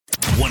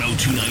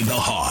1029 The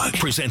Hog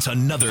presents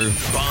another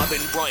Bob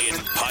and Brian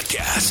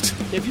podcast.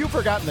 If you've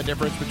forgotten the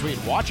difference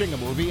between watching a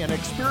movie and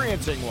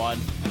experiencing one,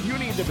 you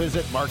need to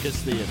visit Marcus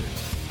Theaters.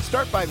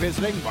 Start by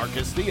visiting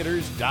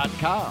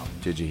marcustheaters.com.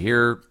 Did you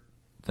hear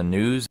the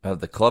news of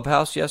the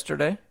clubhouse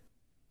yesterday?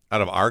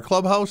 Out of our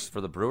clubhouse?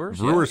 For the Brewers?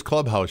 Brewers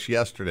clubhouse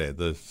yesterday.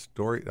 The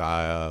story,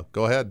 go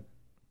ahead.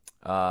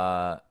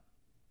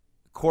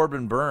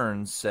 Corbin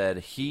Burns said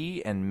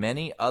he and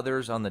many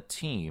others on the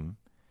team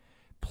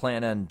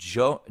plan on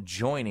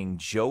joining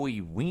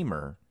Joey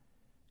Weimer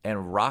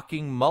and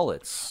rocking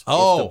mullets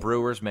if the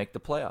Brewers make the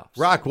playoffs.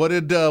 Rock, what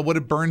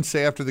did Burns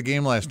say after the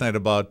game last night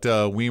about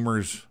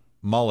Weimer's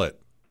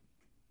mullet?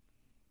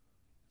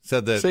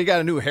 Said that So he got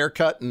a new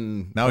haircut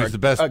and now he's the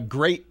best. A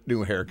great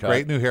new haircut.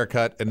 Great new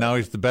haircut, and now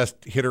he's the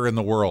best hitter in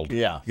the world.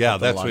 Yeah.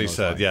 That's what he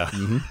said. Yeah.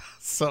 Mm-hmm.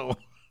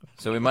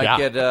 So we might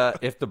get,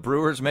 if the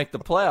Brewers make the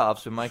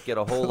playoffs, we might get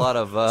a whole lot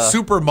of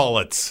super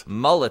mullets.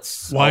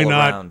 Mullets. Why all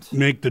not around.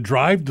 make the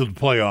drive to the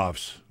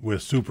playoffs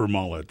with super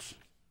mullets?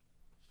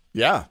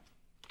 Yeah.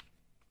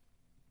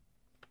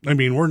 I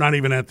mean, we're not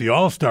even at the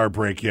All-Star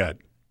break yet.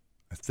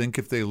 I think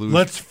if they lose,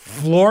 Let's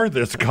floor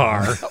this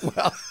car.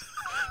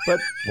 But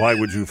why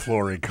would you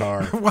floor a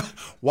car?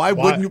 Why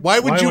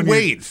would you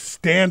wait?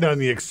 Stand on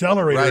the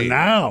accelerator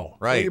now.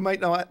 Right. well, you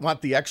might not want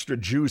the extra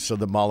juice of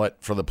the mullet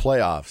for the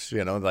playoffs,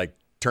 like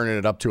turning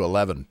it up to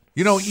 11.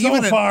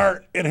 So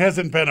far, it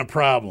hasn't been a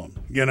problem.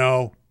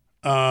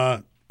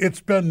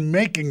 It's been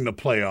making the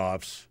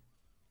playoffs.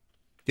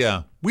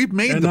 Yeah, we've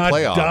made and the not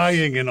playoffs.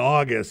 Dying in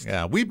August.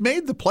 Yeah, we've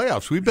made the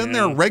playoffs. We've been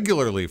there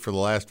regularly for the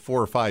last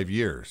 4 or 5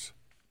 years.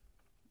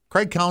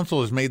 Craig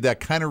Counsell has made that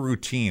kind of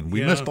routine.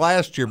 We missed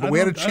last year, but we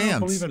had a chance. I don't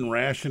believe in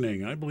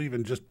rationing. I believe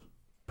in just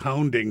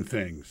pounding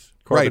things.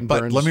 Right,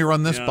 but let me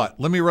run this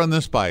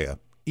by you.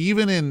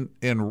 Even in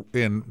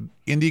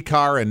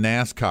IndyCar and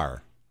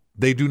NASCAR,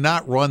 they do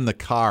not run the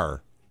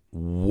car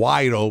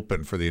wide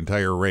open for the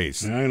entire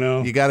race. I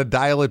know. You got to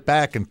dial it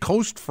back and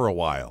coast for a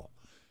while.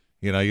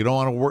 You don't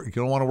want to work. You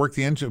don't want to work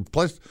the engine.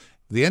 Plus,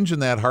 the engine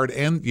that hard,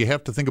 and you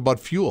have to think about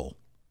fuel.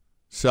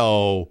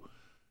 So,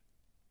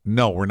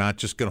 no, we're not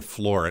just going to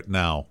floor it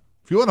now.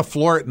 If you want to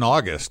floor it in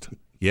August,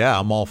 yeah,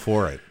 I'm all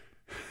for it.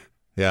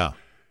 Yeah.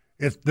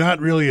 It's not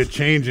really a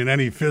change in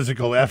any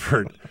physical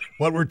effort.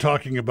 What we're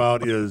talking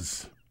about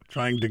is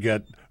trying to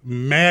get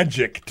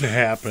magic to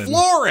happen.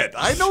 Floor it.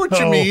 I know what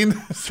you mean.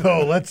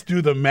 So let's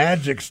do the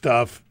magic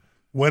stuff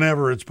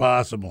whenever it's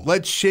possible.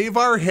 Let's shave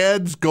our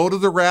heads, go to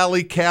the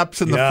rally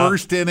caps in the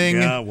first inning.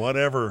 Yeah,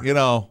 whatever.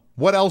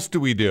 What else do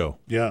we do?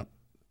 Yeah.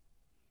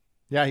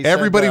 Yeah,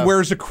 everybody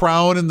wears a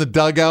crown in the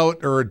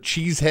dugout or a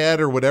cheese head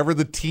or whatever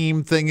the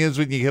team thing is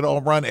when you hit a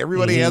home run.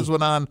 Everybody has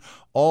one on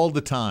all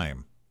the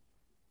time.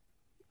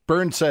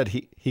 Burns said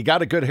he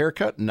got a good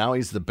haircut, and now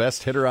he's the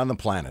best hitter on the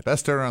planet.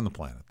 Best hitter on the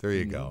planet. There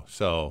you go.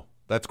 So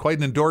that's quite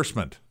an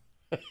endorsement.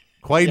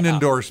 Quite an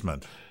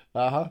endorsement.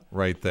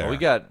 Right there.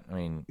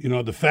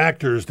 Well, the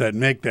factors that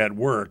make that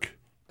work,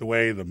 the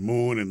way the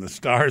moon and the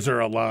stars are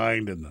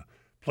aligned and the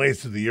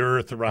place of the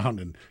earth around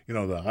and,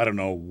 I don't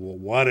know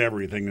what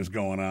everything is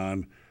going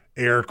on,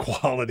 air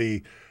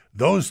quality,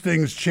 those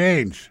things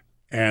change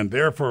and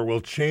therefore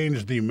will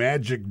change the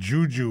magic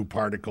juju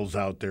particles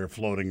out there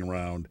floating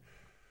around.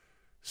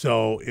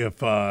 So if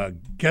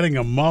getting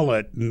a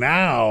mullet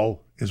now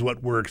is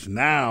what works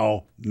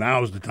now's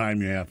the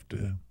time you have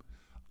to.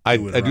 I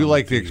do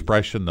like the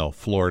expression, though,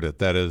 floored it.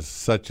 That is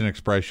such an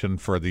expression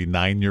for the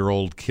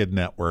 9-year-old kid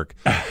network.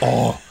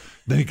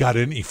 Then he got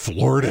in, he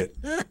floored it.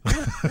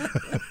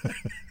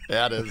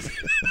 That is.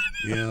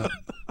 Yeah.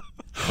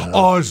 I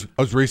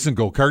was racing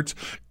go-karts,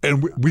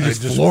 and we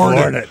just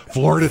floored it.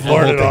 Floored it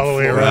all the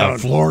way around.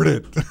 Floored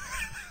it.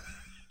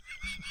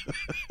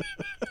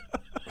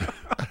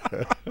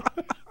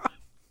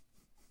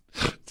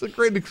 It's a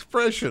great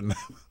expression.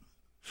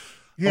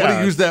 Yeah. I want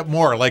to use that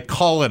more, like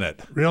calling it.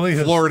 Really?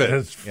 Floored it.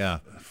 Has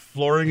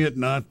flooring it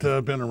not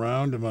been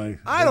around?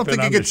 I don't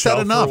think it gets said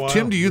enough.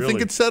 Tim, do you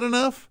think it's said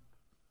enough?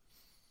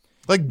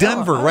 Like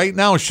Denver right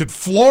now should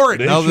floor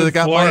it now that they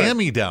got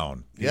Miami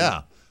down.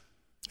 Yeah.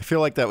 I feel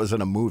like that was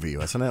in a movie,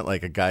 wasn't it?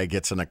 Like a guy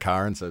gets in a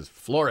car and says,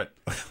 floor it.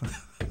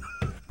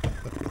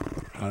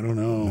 I don't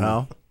know.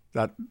 No?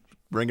 Not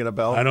ringing a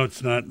bell?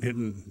 It's not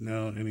hitting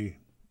any.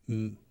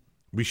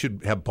 We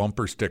should have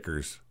bumper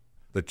stickers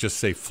that just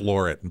say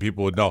floor it, and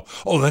people would know,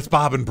 that's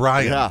Bob and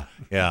Brian.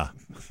 Yeah.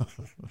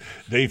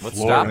 They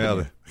floor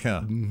it. Yeah.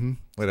 Mm-hmm.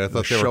 Wait, I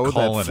thought they were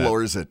calling that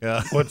floors it.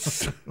 Yeah.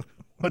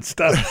 What's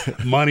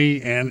stuff?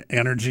 Money and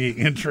energy,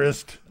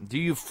 interest. Do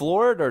you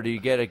floor it or do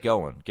you get it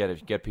going?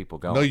 Get people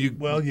going? No, you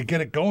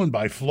get it going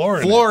by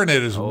flooring it. Flooring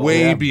it is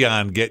way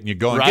beyond getting you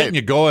going. Right. Getting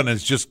you going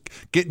is just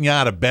getting you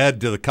out of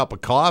bed to the cup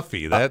of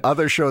coffee. That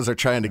other shows are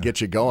trying to get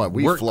you going.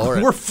 We floor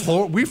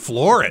it. We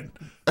floor it.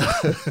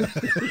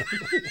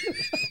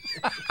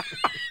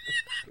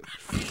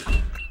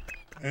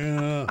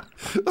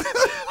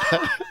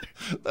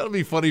 That'll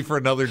be funny for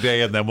another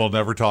day, and then we'll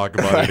never talk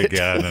about it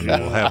again, and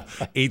we'll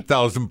have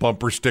 8,000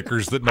 bumper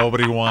stickers that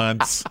nobody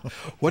wants.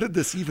 What did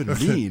this even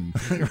mean?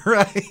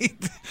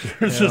 Right?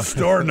 There's a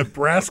store in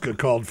Nebraska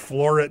called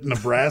Florit,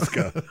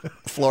 Nebraska.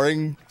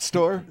 Flooring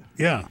store?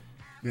 Yeah.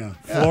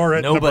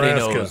 Florit, Nobody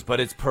Nebraska. knows, but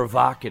it's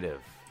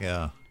provocative.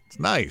 Yeah. It's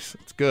nice.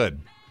 It's good.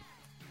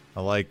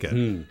 I like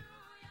it.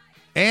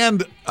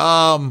 And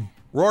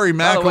Rory By the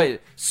McIlroy. way,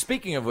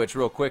 speaking of which,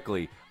 real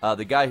quickly,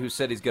 the guy who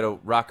said he's going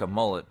to rock a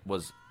mullet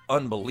was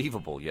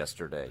unbelievable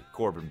yesterday,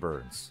 Corbin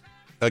Burns.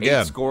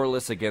 Again. 8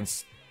 scoreless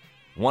against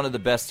one of the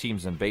best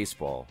teams in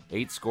baseball.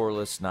 8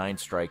 scoreless, 9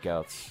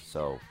 strikeouts.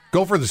 So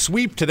Go for the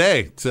sweep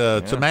today. It's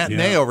a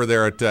matinee over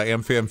there at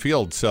AmFam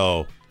Field.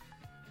 So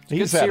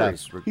He's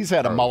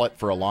had a mullet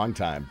for a long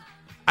time.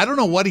 I don't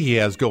know what he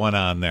has going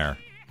on there.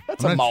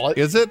 That's a mullet.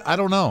 Is it? I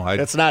don't know.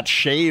 It's not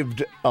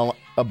shaved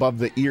above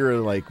the ear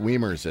like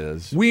Weimer's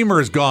is.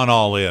 Weimer's gone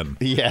all in.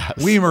 Yes.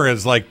 Weimer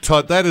is like,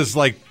 that is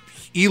like,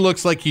 he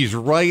looks like he's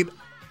right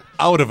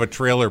out of a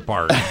trailer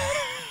park.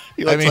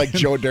 He looks like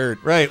Joe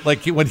Dirt. Right.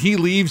 Like when he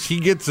leaves, he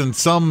gets in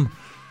some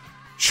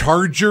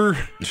Charger,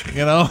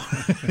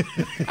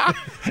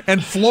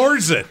 and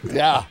floors it.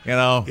 Yeah.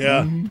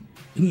 Yeah.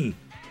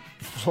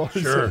 Floors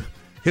Sure. it.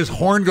 His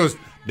horn goes,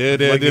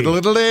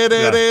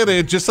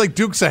 just like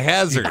Dukes of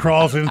Hazzard. He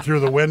crawls in through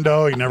the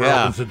window. He never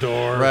opens the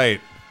door.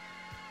 Right.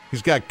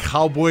 He's got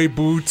cowboy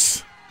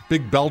boots,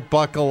 big belt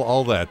buckle,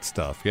 all that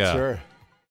stuff. Yeah. Sure.